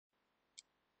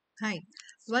Hi,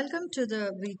 welcome to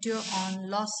the video on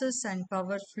losses and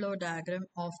power flow diagram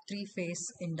of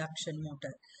three-phase induction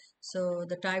motor. So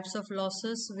the types of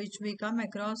losses which we come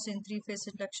across in three-phase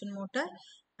induction motor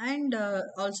and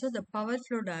also the power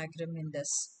flow diagram in this.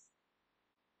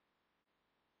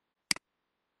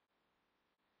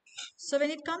 So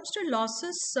when it comes to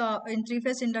losses in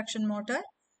three-phase induction motor,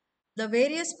 the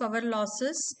various power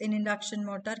losses in induction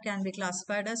motor can be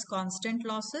classified as constant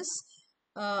losses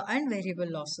and variable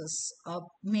losses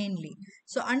mainly.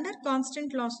 So under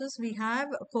constant losses, we have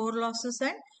core losses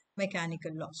and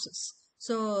mechanical losses.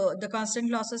 So the constant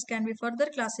losses can be further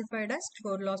classified as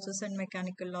core losses and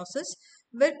mechanical losses,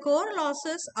 where core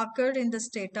losses occurred in the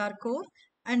stator core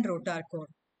and rotor core.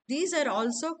 These are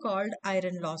also called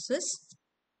iron losses.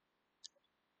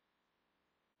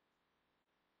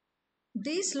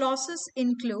 These losses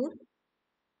include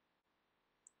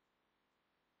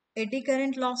eddy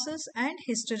current losses and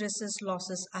hysteresis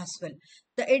losses as well.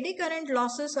 The eddy current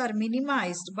losses are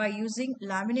minimized by using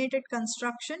laminated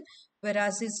construction,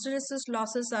 whereas hysteresis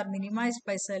losses are minimized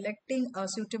by selecting a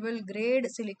suitable grade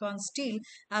silicon steel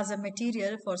as a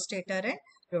material for stator and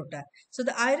rotor. So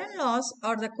the iron loss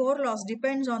or the core loss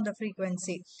depends on the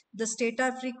frequency. The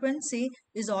stator frequency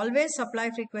is always supply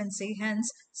frequency, hence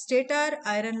stator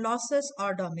iron losses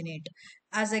are dominate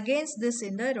as against this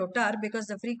in the rotor, because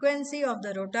the frequency of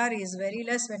the rotor is very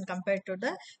less when compared to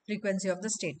the frequency of the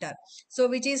stator. So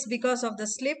which is because of the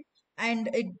slip, and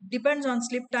it depends on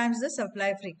slip times the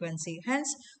supply frequency.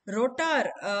 Hence rotor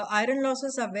iron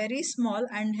losses are very small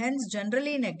and hence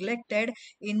generally neglected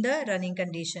in the running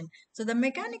condition. So the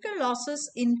mechanical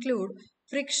losses include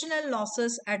frictional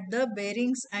losses at the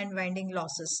bearings and winding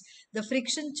losses. The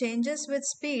friction changes with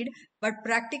speed, but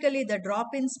practically the drop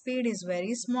in speed is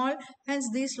very small, hence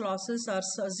these losses are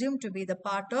assumed to be the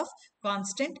part of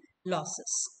constant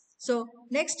losses. So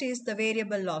next is the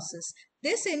variable losses.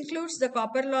 This includes the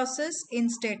copper losses in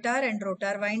stator and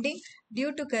rotor winding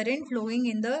due to current flowing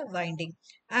in the winding.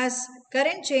 As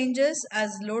current changes,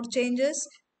 as load changes,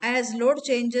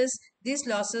 these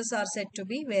losses are said to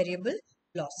be variable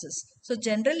losses. So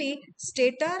generally,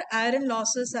 stator iron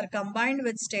losses are combined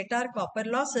with stator copper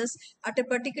losses at a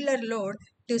particular load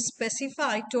to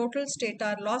specify total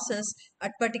stator losses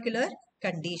at particular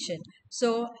condition.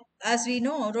 So as we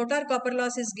know, rotor copper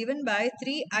loss is given by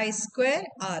 3I square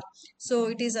R. So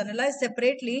it is analyzed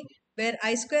separately, where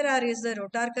I square R is the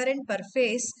rotor current per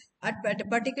phase at a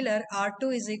particular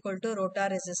R2 is equal to rotor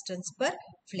resistance per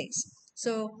phase.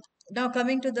 So now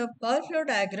coming to the power flow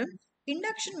diagram,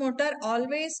 induction motor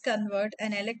always convert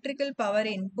an electrical power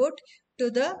input to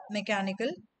the mechanical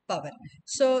power.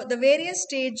 So the various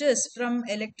stages from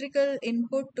electrical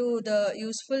input to the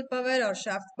useful power or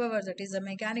shaft power, that is the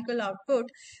mechanical output,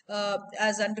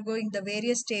 as undergoing the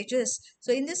various stages.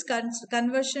 So in this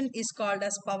conversion is called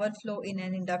as power flow in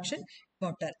an induction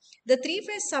motor. The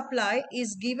three-phase supply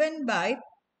is given by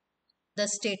the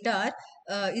stator,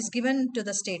 is given to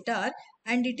the stator,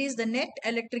 and it is the net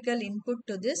electrical input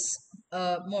to this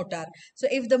motor. So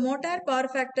if the motor power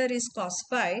factor is cos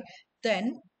phi,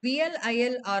 then VL,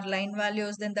 IL are line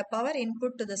values. Then the power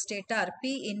input to the stator,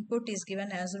 P input, is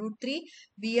given as root 3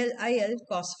 VL, IL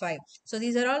cos phi. So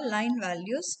these are all line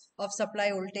values of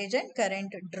supply voltage and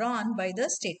current drawn by the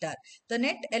stator. The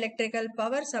net electrical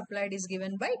power supplied is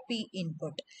given by P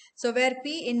input. So where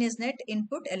P in is net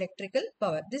input electrical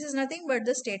power. This is nothing but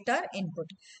the stator input.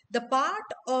 The part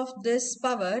of this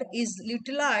power is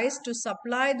utilized to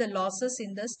supply the losses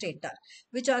in the stator,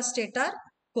 which are stator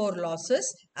core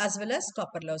losses as well as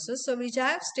copper losses. So which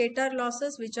have stator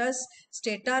losses, which has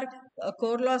stator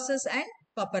core losses and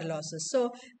copper losses.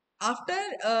 So after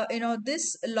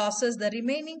this losses, the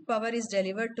remaining power is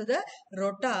delivered to the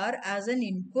rotor as an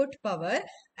input power,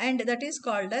 and that is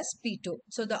called as P2.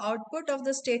 So the output of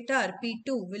the stator P2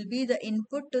 will be the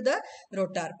input to the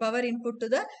rotor, power input to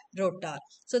the rotor.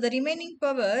 So the remaining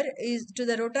power is to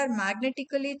the rotor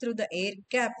magnetically through the air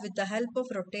gap with the help of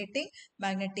rotating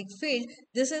magnetic field.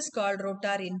 This is called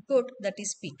rotor input, that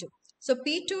is P2. So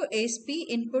P2 is P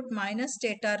input minus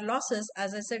stator losses.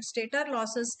 As I said, stator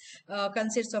losses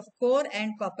consists of core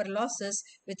and copper losses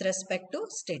with respect to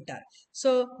stator.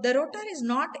 So the rotor is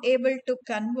not able to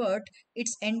convert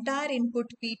its entire input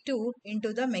P2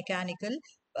 into the mechanical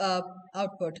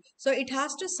output. So it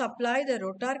has to supply the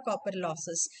rotor copper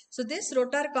losses. So this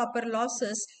rotor copper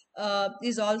losses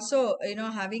is also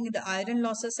having the iron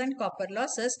losses and copper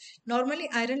losses. Normally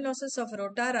iron losses of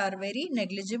rotor are very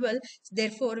negligible,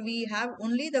 therefore we have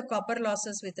only the copper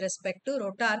losses with respect to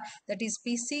rotor, that is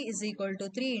PC is equal to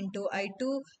 3 into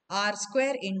I2 R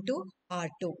square into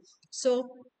R2.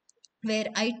 So where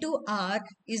I2R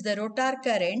is the rotor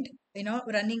current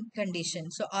running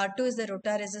condition. So R2 is the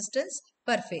rotor resistance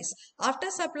per phase.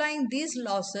 After supplying these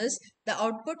losses, the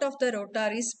output of the rotor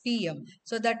is PM.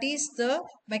 So that is the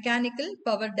mechanical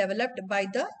power developed by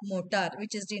the motor,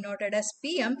 which is denoted as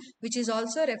PM, which is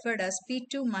also referred as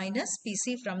P2 minus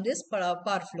PC from this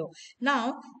power flow.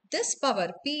 Now this power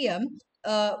PM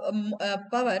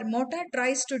power motor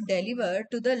tries to deliver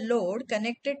to the load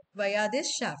connected via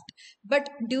this shaft, but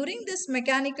during this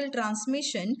mechanical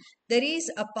transmission there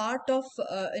is a part of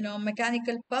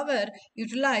mechanical power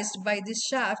utilized by this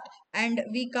shaft, and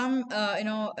we come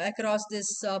across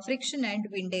this friction and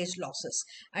windage losses.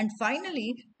 And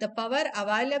finally the power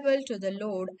available to the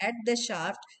load at the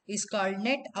shaft is called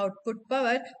net output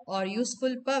power or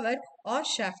useful power or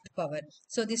shaft power.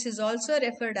 So this is also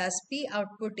referred as P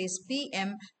output is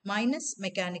PM minus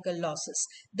mechanical losses.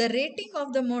 The rating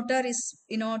of the motor is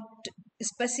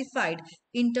specified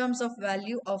in terms of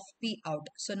value of P out.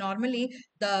 So normally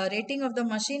the rating of the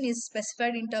machine is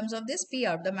specified in terms of this P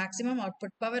out, the maximum output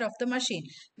power of the machine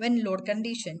when load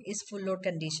condition is full load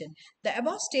condition. The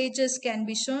above stages can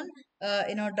be shown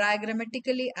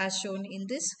diagrammatically as shown in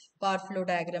this power flow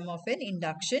diagram of an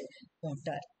induction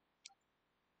motor.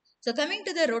 So coming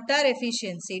to the rotor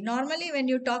efficiency, normally when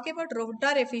you talk about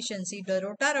rotor efficiency, the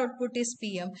rotor output is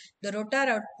PM, the rotor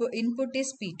output input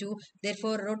is P2,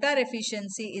 therefore rotor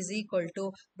efficiency is equal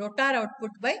to rotor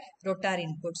output by rotor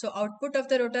input. So output of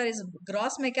the rotor is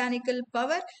gross mechanical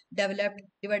power developed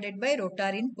divided by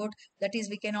rotor input, that is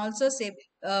we can also say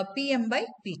PM by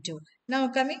P2. Now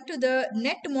coming to the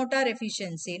net motor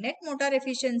efficiency,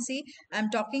 I am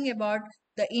talking about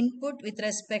the input with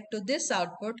respect to this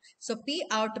output. So P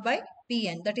out by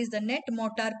Pn, that is the net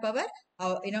motor power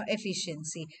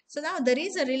efficiency. So now there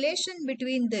is a relation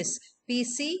between this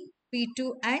Pc,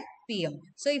 P2 and Pm.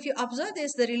 So if you observe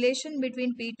this, the relation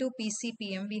between P2, Pc,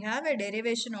 Pm, we have a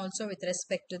derivation also with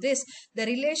respect to this. The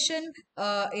relation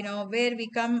where we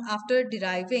come after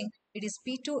deriving, it is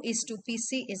P2 is to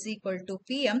Pc is equal to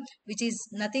Pm, which is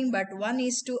nothing but 1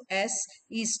 is to S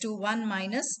is to 1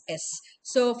 minus S.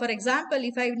 So for example,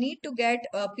 if I need to get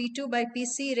a P2 by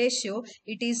Pc ratio,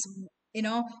 it is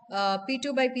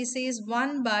P2 by Pc is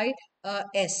 1 by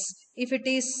S. If it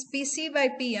is Pc by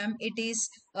Pm, it is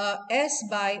S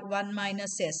by 1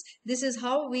 minus S. This is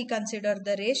how we consider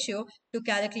the ratio to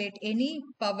calculate any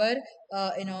power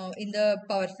in the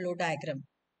power flow diagram.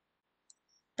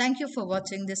 Thank you for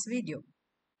watching this video.